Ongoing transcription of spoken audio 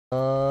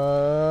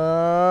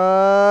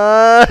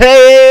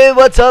Hey,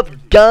 what's up,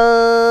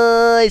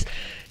 guys?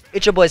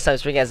 It's your boy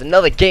Snipes bringing guys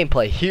another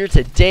gameplay here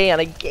today on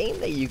a game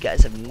that you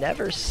guys have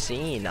never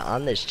seen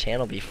on this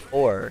channel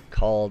before,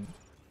 called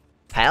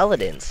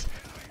Paladins.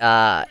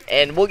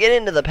 And we'll get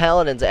into the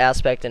Paladins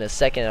aspect in a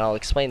second, and I'll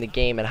explain the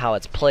game and how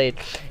it's played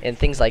and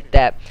things like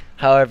that,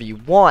 however you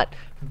want.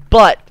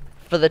 But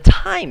for the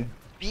time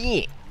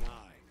being,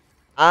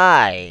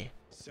 I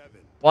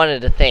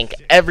wanted to thank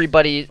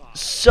everybody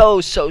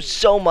so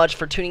much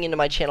for tuning into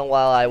my channel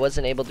while I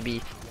wasn't able to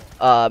be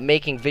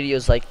making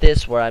videos like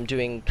this where I'm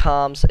doing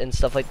comms and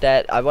stuff like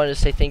that. I wanted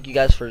to say thank you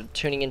guys for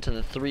tuning into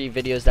the 3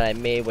 videos that I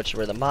made, which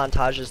were the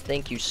montages.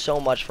 Thank you so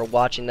much for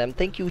watching them.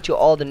 Thank you to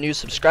all the new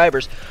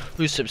subscribers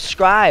who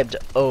subscribed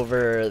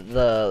over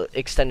the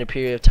extended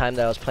period of time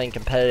that I was playing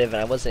competitive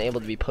and I wasn't able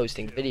to be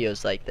posting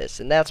videos like this.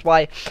 And that's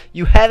why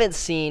you haven't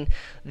seen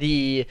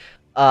the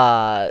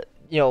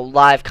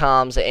live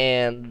comms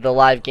and the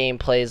live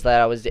gameplays that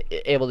I was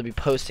able to be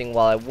posting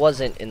while I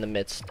wasn't in the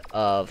midst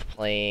of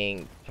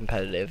playing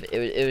competitive.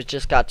 It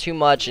just got too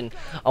much, and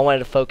I wanted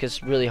to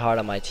focus really hard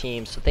on my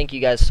team. So thank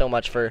you guys so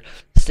much for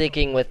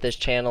sticking with this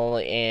channel,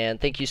 and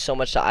thank you so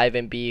much to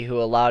Ivan B,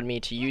 who allowed me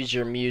to use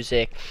your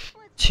music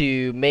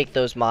to make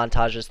those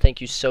montages.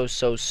 Thank you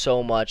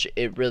so much.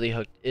 It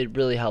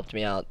really helped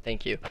me out.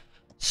 Thank you.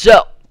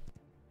 So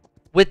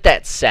with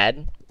that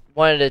said,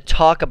 wanted to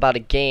talk about a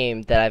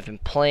game that I've been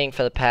playing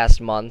for the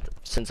past month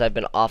since I've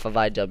been off of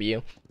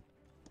IW,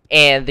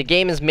 and the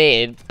game is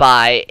made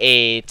by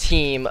a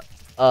team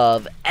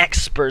of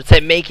experts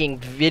at making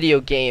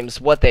video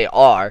games what they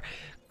are,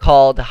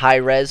 called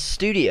Hi-Rez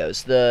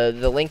Studios.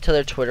 The link to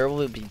their Twitter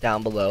will be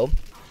down below,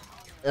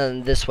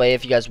 and this way,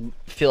 if you guys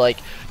feel like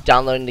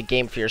downloading the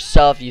game for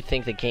yourself, you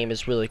think the game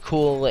is really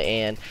cool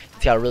and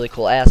it's got a really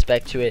cool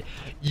aspect to it,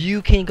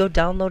 you can go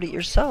download it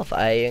yourself.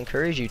 I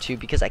encourage you to,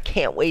 because I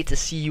can't wait to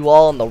see you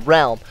all in the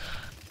realm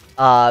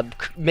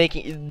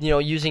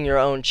using your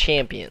own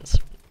champions.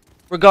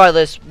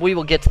 Regardless, we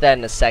will get to that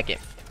in a second.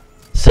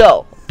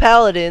 So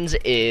Paladins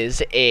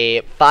is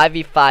a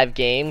 5v5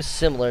 game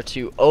similar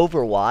to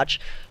Overwatch,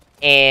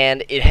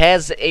 and it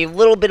has a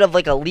little bit of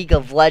like a League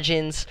of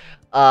Legends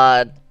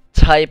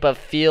type of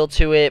feel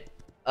to it,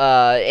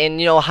 and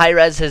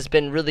Hi-Rez has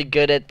been really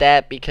good at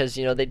that because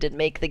they did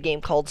make the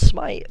game called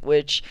Smite,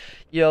 which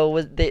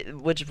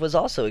which was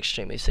also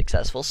extremely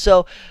successful.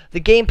 So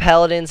the game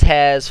Paladins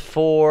has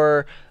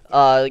 4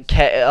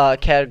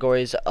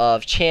 categories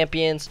of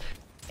champions,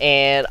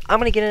 and I'm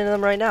gonna get into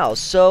them right now.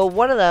 So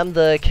one of them,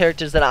 the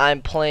characters that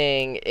I'm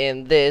playing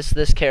in this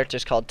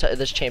character's called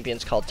this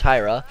champion's called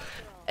Tyra.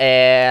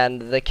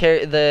 And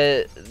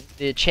the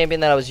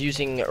champion that I was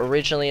using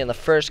originally in the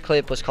first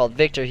clip was called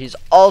Victor. He's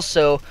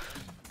also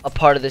a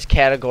part of this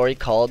category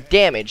called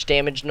Damage.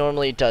 Damage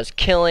normally does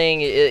killing.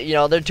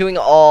 They're doing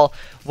all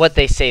what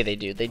they say they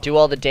do. They do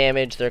all the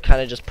damage. They're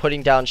kind of just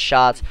putting down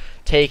shots,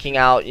 taking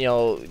out,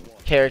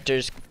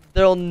 characters.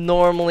 They'll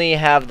normally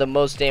have the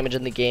most damage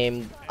in the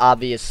game,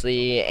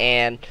 obviously,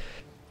 and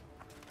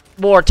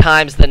more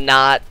times than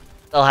not,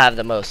 they'll have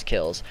the most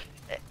kills.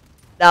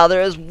 Now,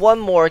 there is one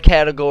more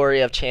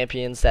category of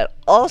champions that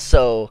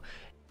also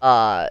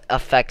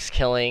affects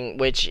killing,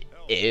 which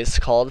is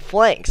called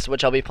Flanks,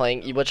 which I'll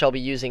be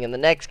using in the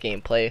next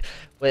gameplay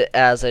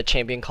as a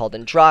champion called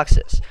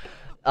Androxus.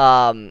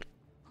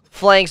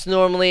 Flanks,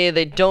 normally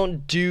they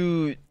don't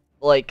do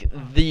like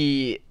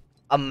the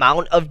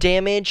amount of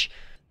damage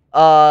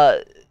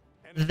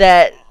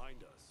that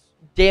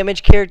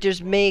damage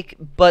characters make,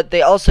 but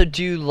they also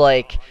do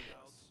like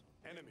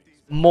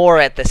more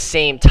at the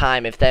same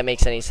time, if that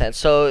makes any sense.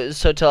 So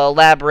to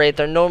elaborate,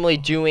 they're normally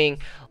doing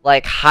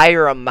like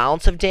higher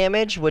amounts of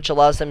damage, which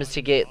allows them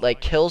to get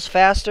like kills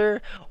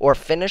faster or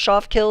finish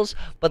off kills,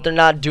 but they're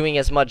not doing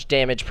as much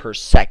damage per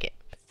second.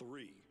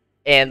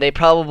 And they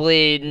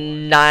probably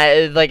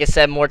not, like I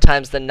said, more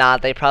times than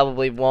not, they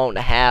probably won't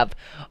have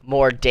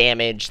more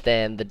damage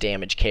than the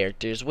damage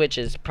characters, which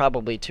is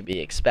probably to be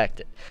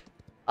expected.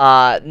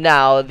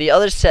 Now, the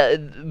other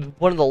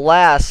one of the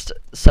last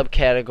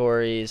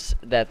subcategories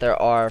that there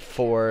are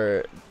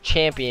for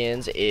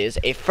champions is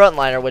a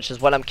frontliner, which is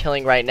what I'm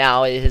killing right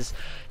now. His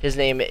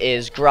name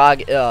is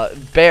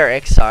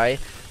Barrick. Sorry,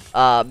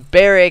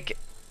 Barrick,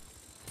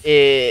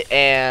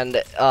 and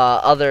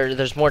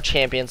there's more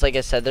champions. Like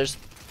I said, there's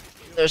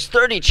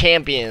 30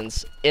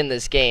 champions in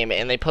this game,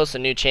 and they post a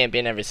new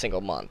champion every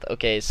single month.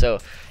 Okay, so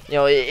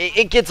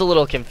it gets a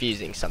little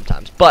confusing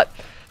sometimes, but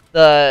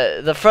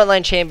the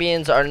frontline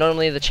champions are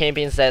normally the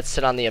champions that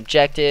sit on the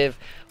objective.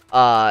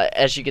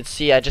 As you can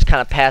see, I just kind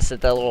of passed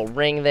it that little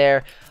ring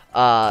there.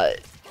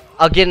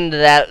 I'll get into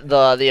that,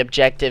 the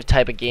objective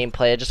type of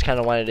gameplay. I just kind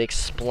of wanted to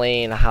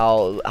explain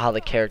how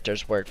the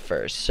characters work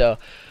first. So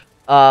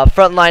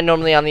frontline,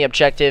 normally on the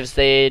objectives,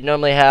 they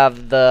normally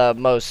have the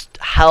most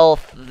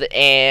health,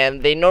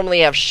 and they normally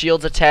have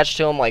shields attached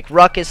to them, like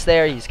Ruckus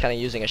there. He's kind of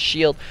using a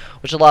shield,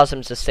 which allows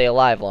him to stay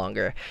alive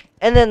longer.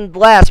 And then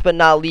last but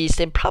not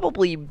least, and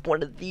probably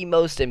one of the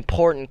most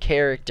important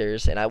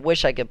characters, and I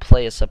wish I could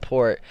play a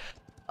support,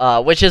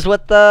 which is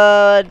what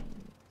the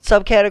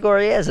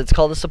subcategory is. It's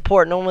called a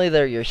support. Normally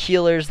they're your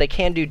healers. They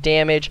can do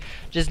damage,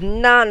 just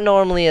not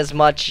normally as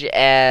much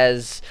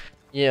as,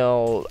 you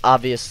know,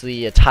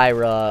 obviously a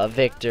Tyra, a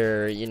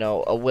Victor, you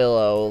know, a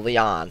Willow,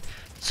 Leon.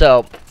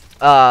 So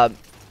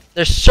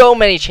there's so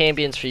many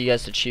champions for you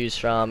guys to choose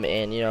from,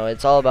 and you know,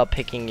 it's all about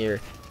picking your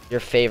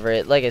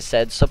favorite. Like I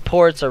said,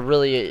 supports are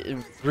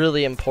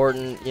really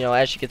important. You know,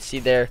 as you can see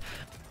there,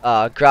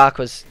 Grok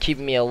was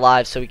keeping me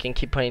alive so we can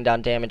keep putting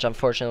down damage.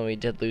 Unfortunately, we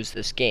did lose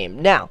this game.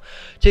 Now,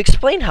 to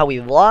explain how we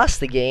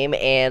lost the game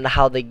and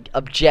how the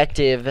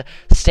objective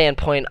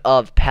standpoint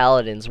of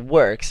Paladins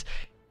works,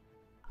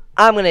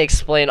 I'm going to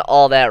explain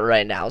all that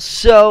right now.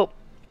 So,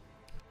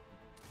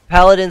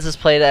 Paladins is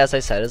played, as I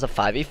said, as a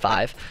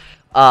 5v5.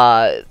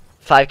 5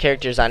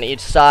 characters on each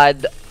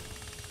side.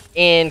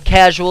 In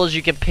casuals,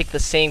 you can pick the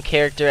same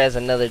character as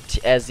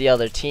the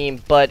other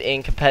team, but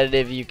in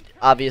competitive,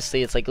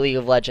 obviously it's like League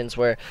of Legends,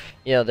 where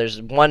you know there's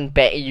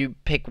you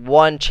pick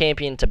one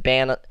champion to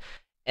ban,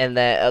 and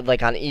then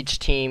like on each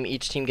team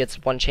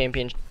gets one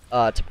champion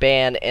to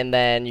ban, and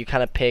then you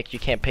kind of pick. You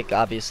can't pick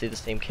obviously the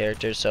same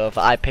character. So if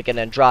I pick an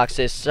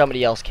Androxus,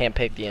 somebody else can't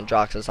pick the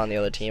Androxus on the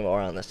other team or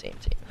on the same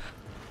team,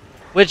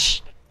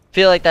 which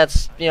feel like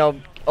that's, you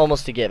know,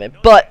 almost a given,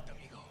 but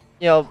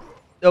you know,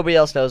 nobody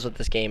else knows what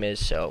this game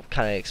is, so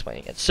kind of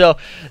explaining it. So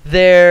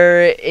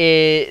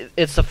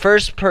it's the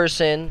first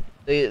person.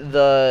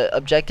 The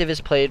objective is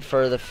played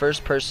for the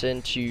first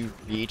person to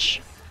reach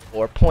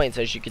 4 points,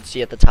 as you can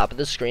see at the top of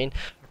the screen.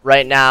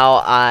 Right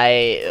now,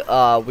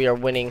 we are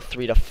winning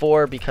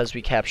 3-4 because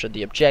we captured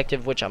the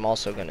objective, which I'm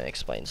also going to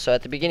explain. So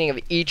at the beginning of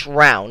each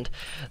round,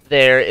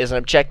 there is an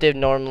objective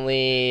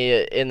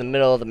normally in the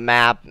middle of the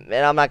map, and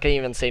I'm not going to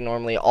even say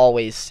normally,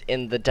 always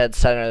in the dead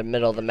center of the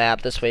middle of the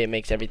map. This way it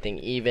makes everything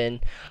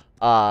even.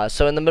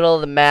 So in the middle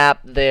of the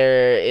map,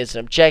 there is an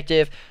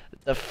objective.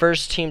 The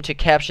first team to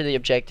capture the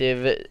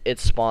objective, it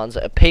spawns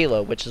a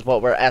payload, which is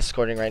what we're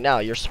escorting right now.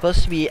 You're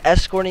supposed to be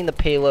escorting the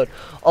payload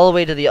all the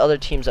way to the other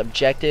team's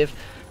objective.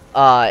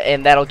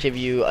 And that'll give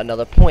you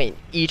another point.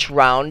 Each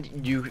round,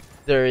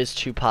 there is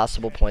 2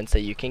 possible points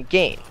that you can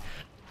gain.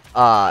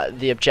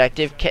 The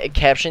objective,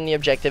 capturing the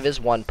objective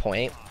is 1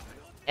 point,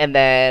 and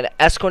then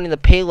escorting the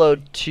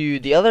payload to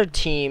the other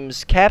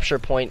team's capture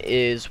point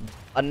is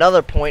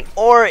another point.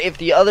 Or if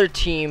the other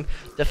team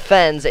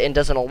defends and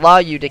doesn't allow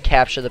you to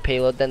capture the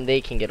payload, then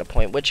they can get a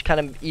point, which kind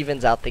of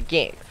evens out the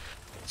game.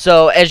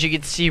 So as you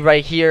can see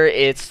right here,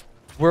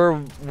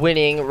 we're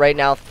winning right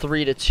now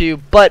 3-2,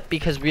 but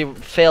because we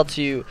failed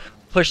to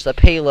push the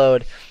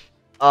payload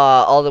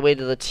all the way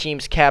to the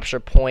team's capture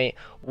point,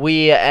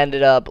 we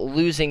ended up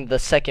losing the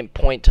second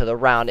point to the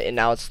round, and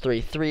now it's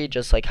 3-3,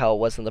 just like how it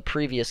was in the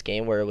previous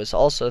game where it was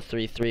also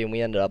 3-3 and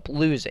we ended up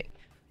losing.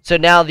 So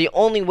now the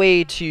only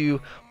way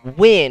to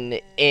win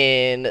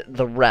in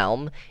the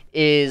realm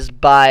is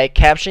by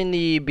capturing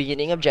the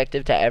beginning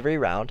objective to every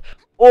round,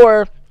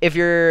 or if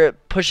you're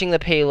pushing the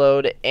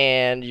payload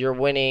and you're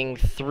winning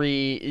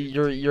 3,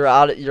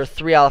 you're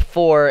 3 out of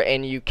 4,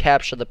 and you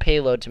capture the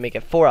payload to make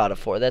it 4 out of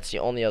 4. That's the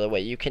only other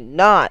way. You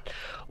cannot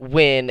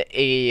win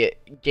a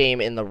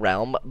game in the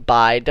realm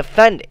by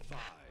defending.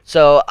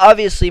 So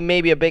obviously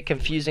maybe a bit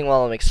confusing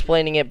while I'm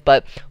explaining it,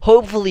 but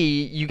hopefully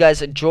you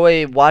guys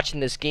enjoy watching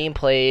this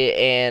gameplay,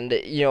 and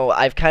you know,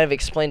 I've kind of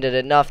explained it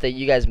enough that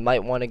you guys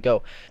might want to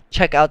go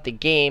check out the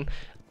game.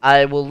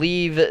 I will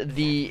leave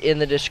in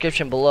the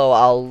description below.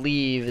 I'll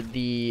leave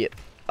the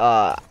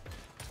Hi-Rez.com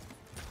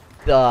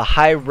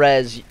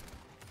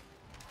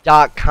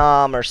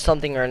or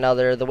something or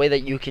another, the way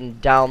that you can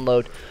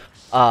download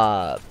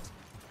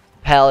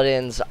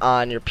Paladins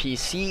on your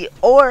PC,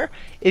 or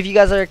if you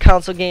guys are a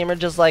console gamer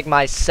just like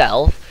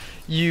myself,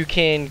 you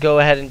can go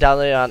ahead and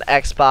download it on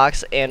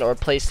Xbox and or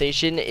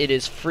PlayStation. It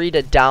is free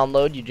to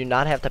download. You do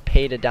not have to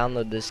pay to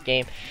download this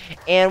game.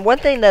 And one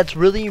thing that's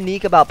really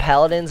unique about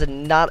Paladins,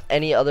 and not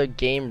any other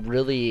game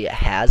really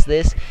has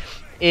this,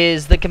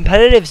 is the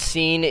competitive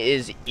scene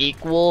is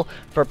equal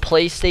for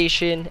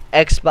PlayStation,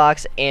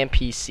 Xbox, and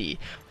PC.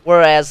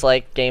 Whereas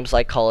like games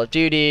like Call of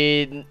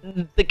Duty,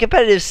 the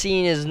competitive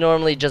scene is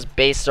normally just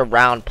based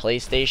around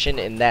PlayStation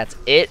and that's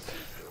it.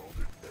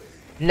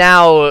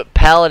 Now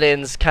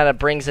Paladins kind of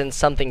brings in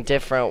something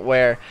different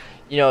where,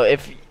 you know,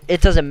 if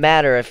it doesn't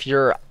matter if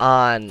you're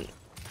on,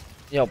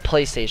 you know,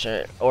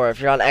 PlayStation or if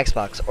you're on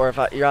Xbox or if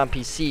you're on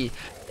PC,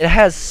 it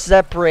has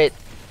separate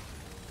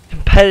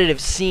competitive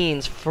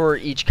scenes for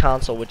each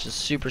console, which is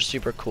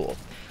super cool.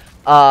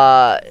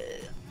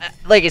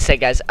 Like I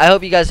said, guys, I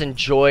hope you guys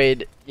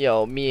enjoyed, you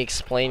know, me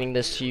explaining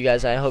this to you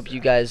guys. I hope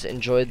you guys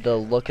enjoyed the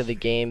look of the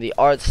game. The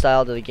art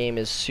style of the game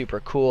is super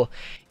cool,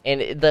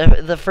 and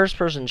the first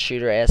person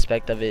shooter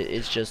aspect of it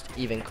is just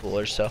even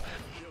cooler. So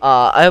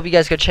I hope you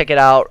guys go check it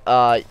out.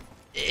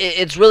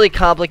 It's really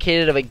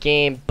complicated of a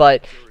game,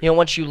 but you know,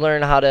 once you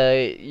learn how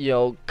to, you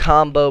know,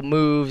 combo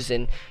moves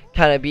and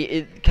kind of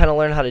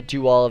learn how to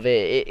do all of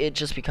it, it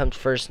just becomes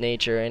first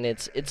nature, and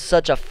it's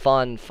such a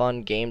fun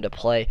game to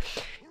play.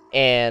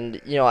 And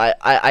you know,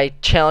 I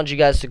challenge you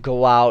guys to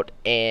go out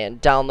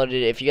and download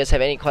it. If you guys have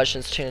any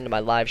questions, tune into my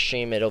live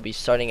stream. It'll be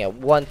starting at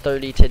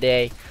 1:30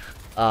 today.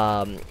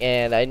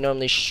 And I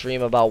normally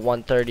stream about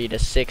 1:30 to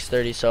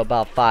 6:30, so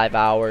about 5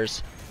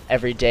 hours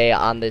every day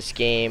on this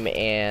game.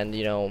 And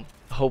you know,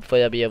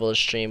 hopefully I'll be able to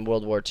stream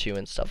World War II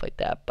and stuff like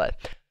that. But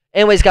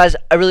anyways, guys,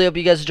 I really hope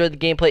you guys enjoyed the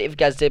gameplay. If you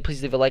guys did,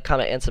 please leave a like,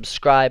 comment, and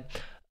subscribe.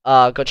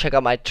 Go check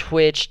out my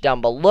Twitch down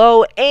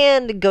below,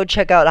 and go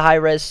check out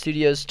Hi-Rez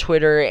Studios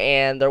Twitter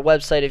and their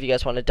website if you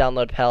guys want to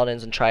download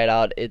Paladins and try it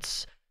out.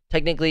 It's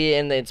technically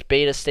in its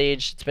beta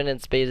stage. It's been in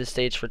its beta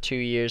stage for 2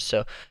 years,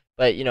 so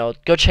but you know,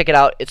 go check it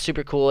out. It's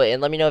super cool,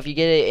 and let me know if you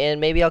get it, and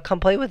maybe I'll come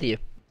play with you.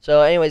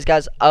 So anyways,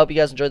 guys, I hope you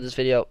guys enjoyed this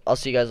video. I'll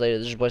see you guys later.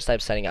 This is your boy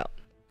Snipes signing out.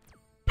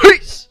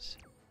 Peace.